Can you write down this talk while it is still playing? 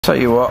Tell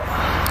you what,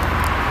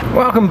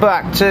 welcome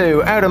back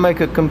to how to make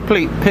a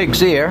complete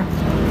pig's ear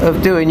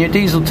of doing your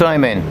diesel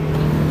timing.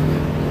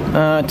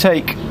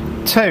 Take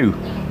 2.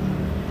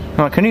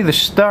 Now, I can either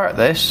start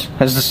this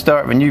as the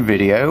start of a new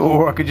video,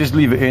 or I could just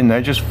leave it in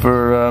there just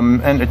for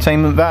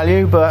entertainment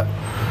value, but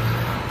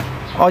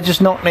I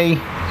just knocked the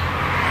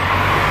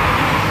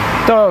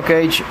dial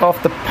gauge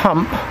off the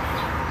pump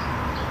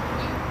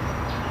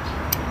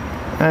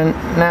and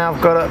now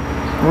I've got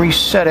to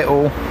reset it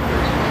all.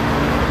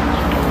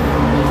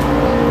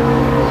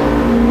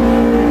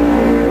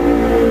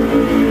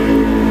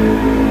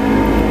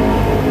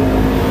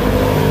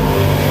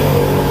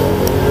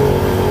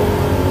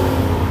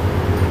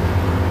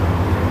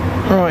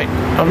 Right,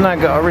 I've now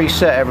got to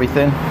reset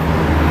everything.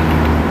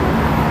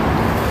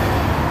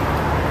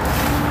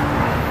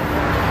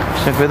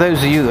 So for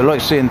those of you that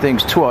like seeing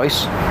things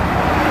twice,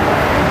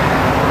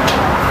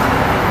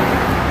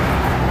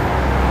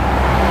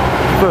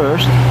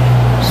 first,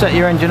 set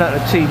your engine out to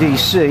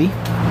TDC.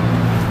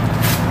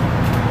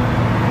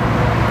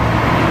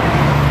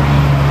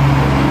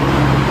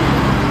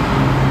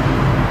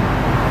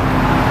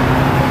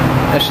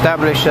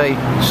 Establish a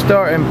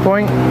starting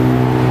point,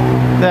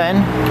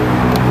 then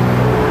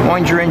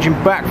wind your engine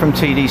back from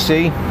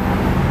TDC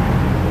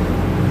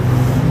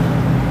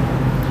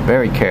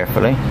very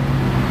carefully.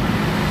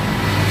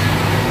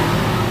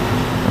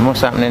 And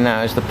what's happening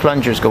now is the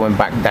plunger's going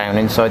back down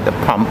inside the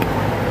pump.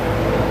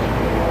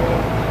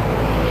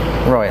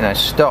 Right, now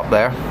stop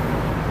there.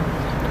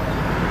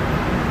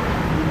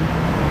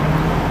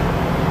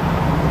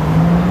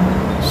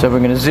 So we're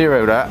going to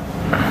zero that.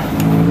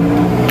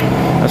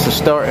 That's the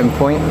starting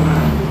point.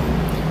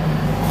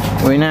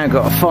 We now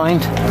got to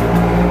find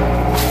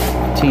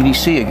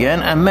TDC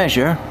again and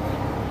measure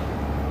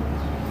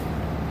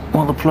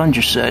what the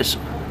plunger says.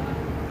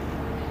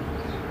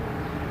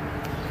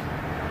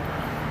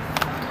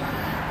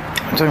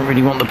 I don't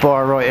really want the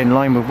bar right in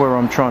line with where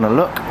I'm trying to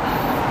look.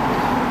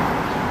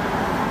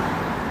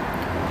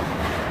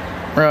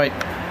 Right.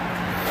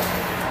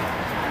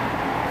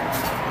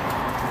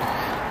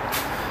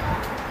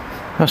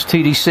 That's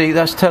TDC,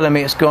 that's telling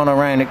me it's gone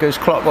around, it goes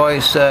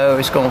clockwise, so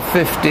it's gone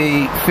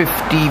 50,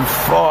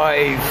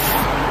 55,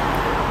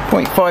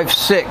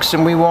 0.56,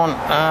 and we want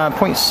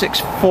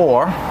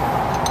 0.64.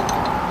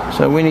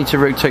 So we need to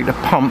rotate the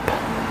pump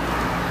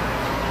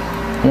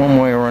one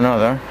way or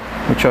another,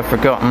 which I've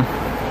forgotten.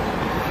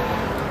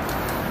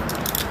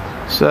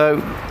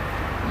 So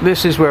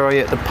this is where I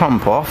hit the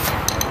pump off,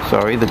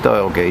 sorry, the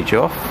dial gauge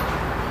off.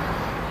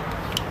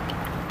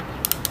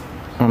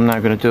 I'm now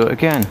going to do it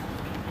again.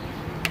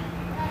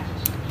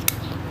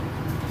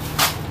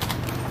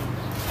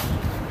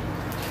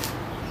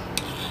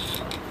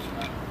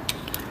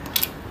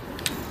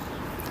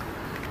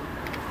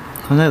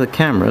 I know the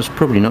camera's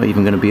probably not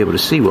even going to be able to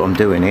see what I'm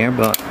doing here,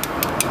 but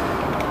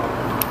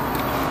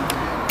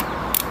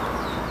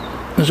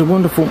there's a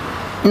wonderful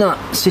nut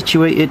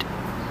situated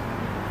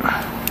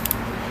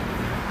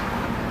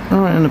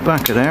right in the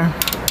back of there.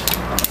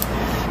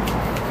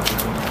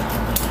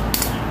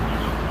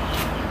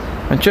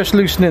 And just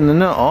loosening the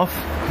nut off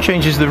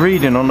changes the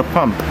reading on the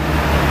pump.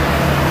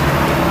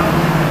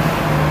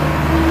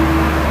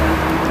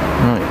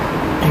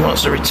 Right, he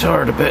wants to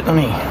retard a bit, doesn't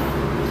he?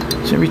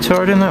 Is it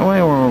retarding that way,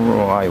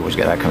 or I always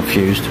get that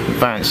confused.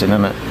 Advancing,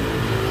 isn't it?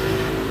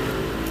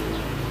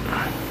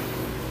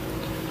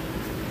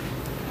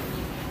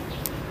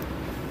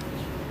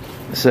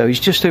 So he's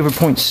just over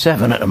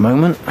 0.7 at the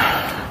moment,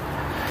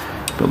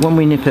 but when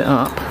we nip it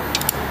up,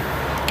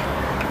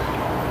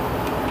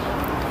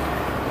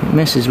 it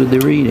messes with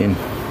the reading.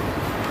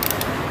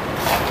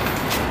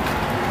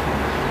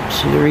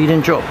 See the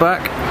reading drop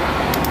back?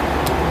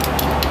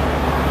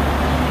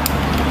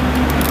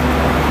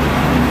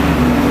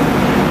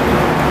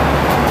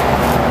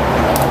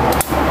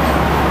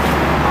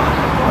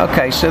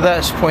 Okay, so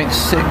that's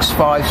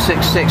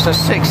 0.6566, that's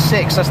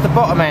 66, that's the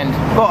bottom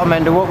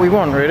end of what we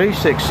want really,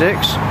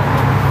 66.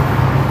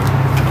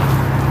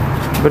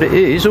 But it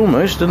is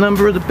almost the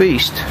number of the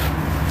beast.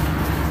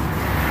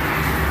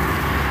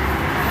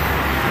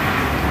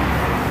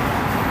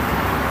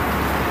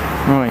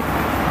 Right,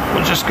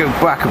 we'll just go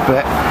back a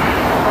bit.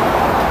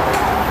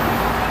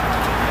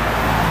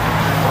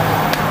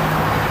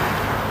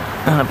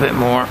 And a bit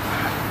more.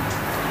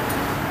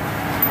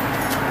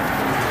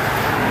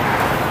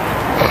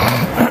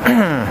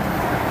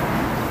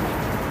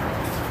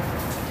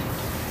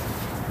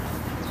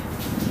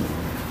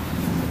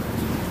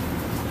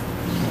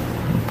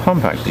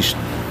 Pump actually,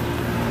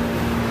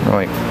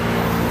 right.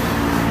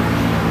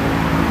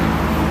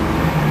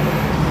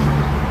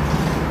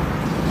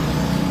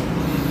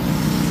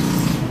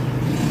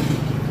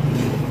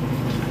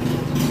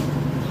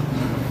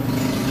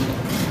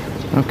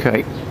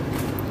 Okay,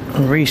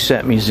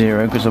 reset me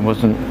 0 because I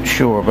wasn't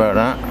sure about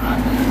that.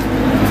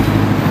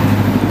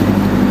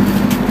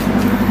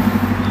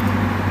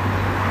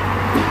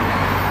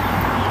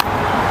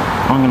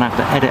 I'm going to have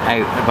to edit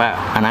out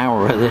about an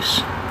hour of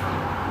this.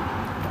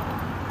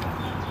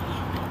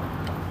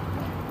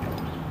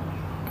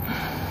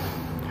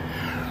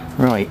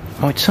 Right,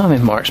 my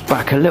timing mark's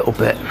back a little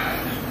bit.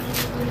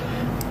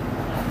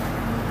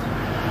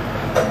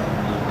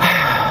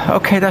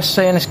 Okay, that's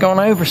saying it's gone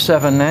over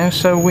 7 now,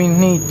 so we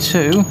need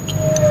to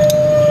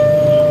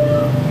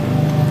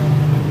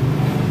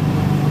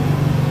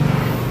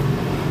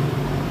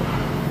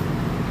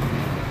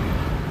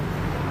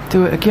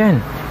do it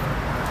again.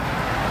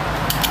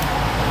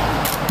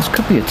 This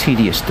could be a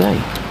tedious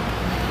day.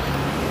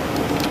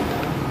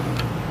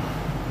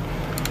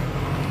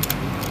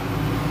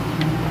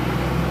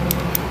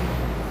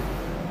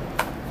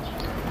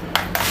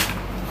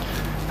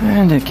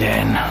 And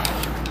again.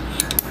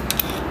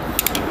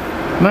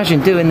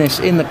 Imagine doing this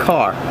in the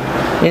car,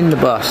 in the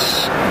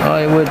bus.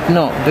 I would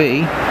not be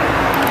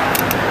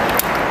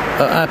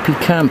a happy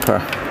camper.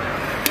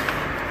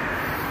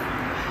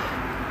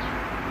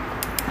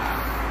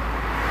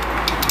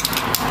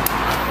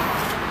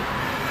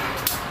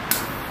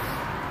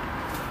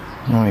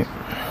 Right.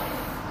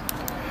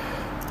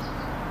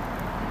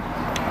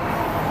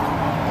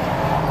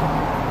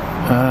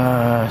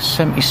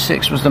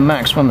 76 was the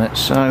max, wasn't it?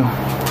 So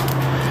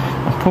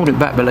I pulled it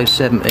back below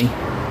 70.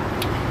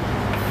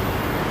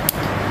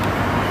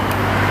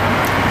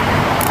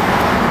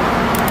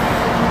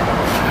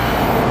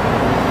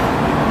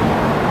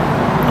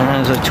 And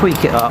as I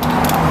tweak it up,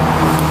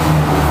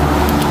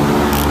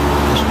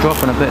 it's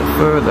dropping a bit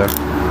further.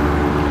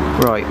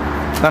 Right,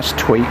 that's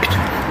tweaked.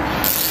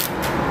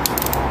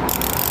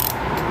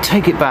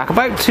 Take it back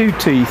about 2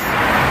 teeth.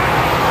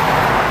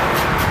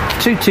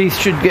 2 teeth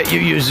should get you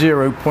your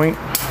 0 point.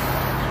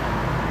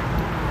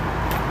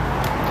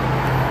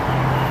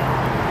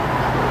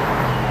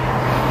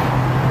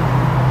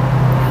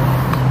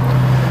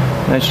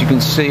 As you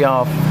can see,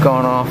 I've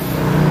gone off.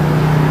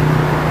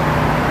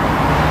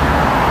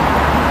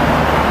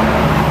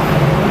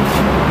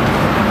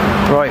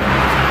 Right,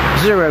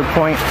 0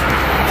 point.